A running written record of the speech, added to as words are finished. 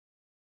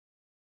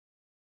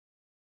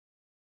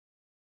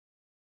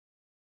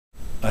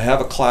I have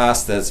a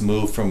class that's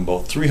moved from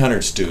about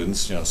 300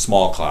 students,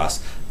 small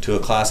class, to a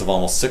class of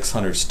almost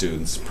 600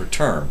 students per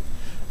term.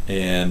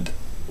 And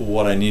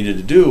what I needed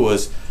to do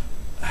was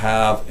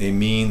have a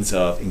means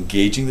of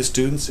engaging the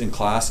students in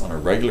class on a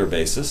regular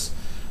basis.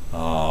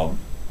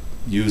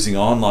 Using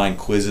online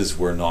quizzes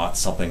were not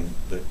something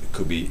that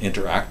could be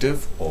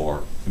interactive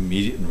or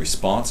immediate in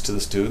response to the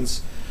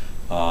students.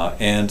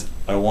 And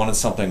I wanted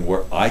something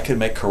where I could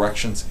make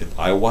corrections if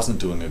I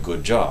wasn't doing a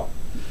good job.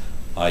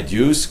 I'd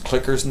used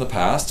clickers in the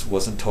past,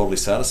 wasn't totally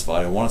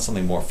satisfied. I wanted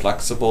something more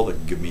flexible that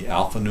could give me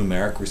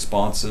alphanumeric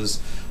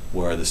responses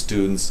where the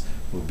students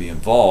would be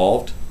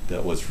involved,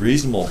 that was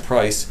reasonable in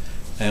price,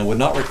 and would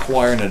not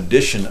require an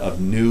addition of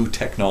new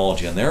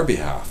technology on their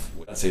behalf.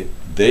 I'd say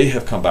they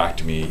have come back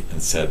to me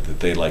and said that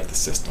they like the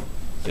system.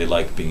 They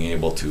like being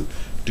able to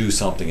do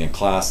something in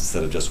class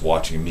instead of just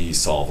watching me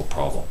solve a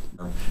problem.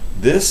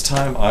 This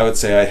time I would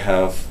say I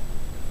have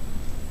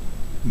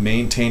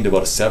maintained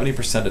about a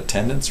 70%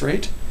 attendance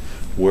rate,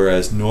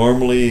 whereas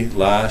normally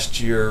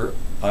last year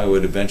I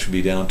would eventually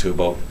be down to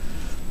about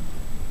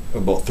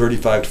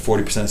 35 to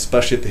 40%,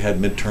 especially if they had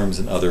midterms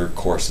and other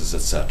courses,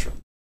 etc.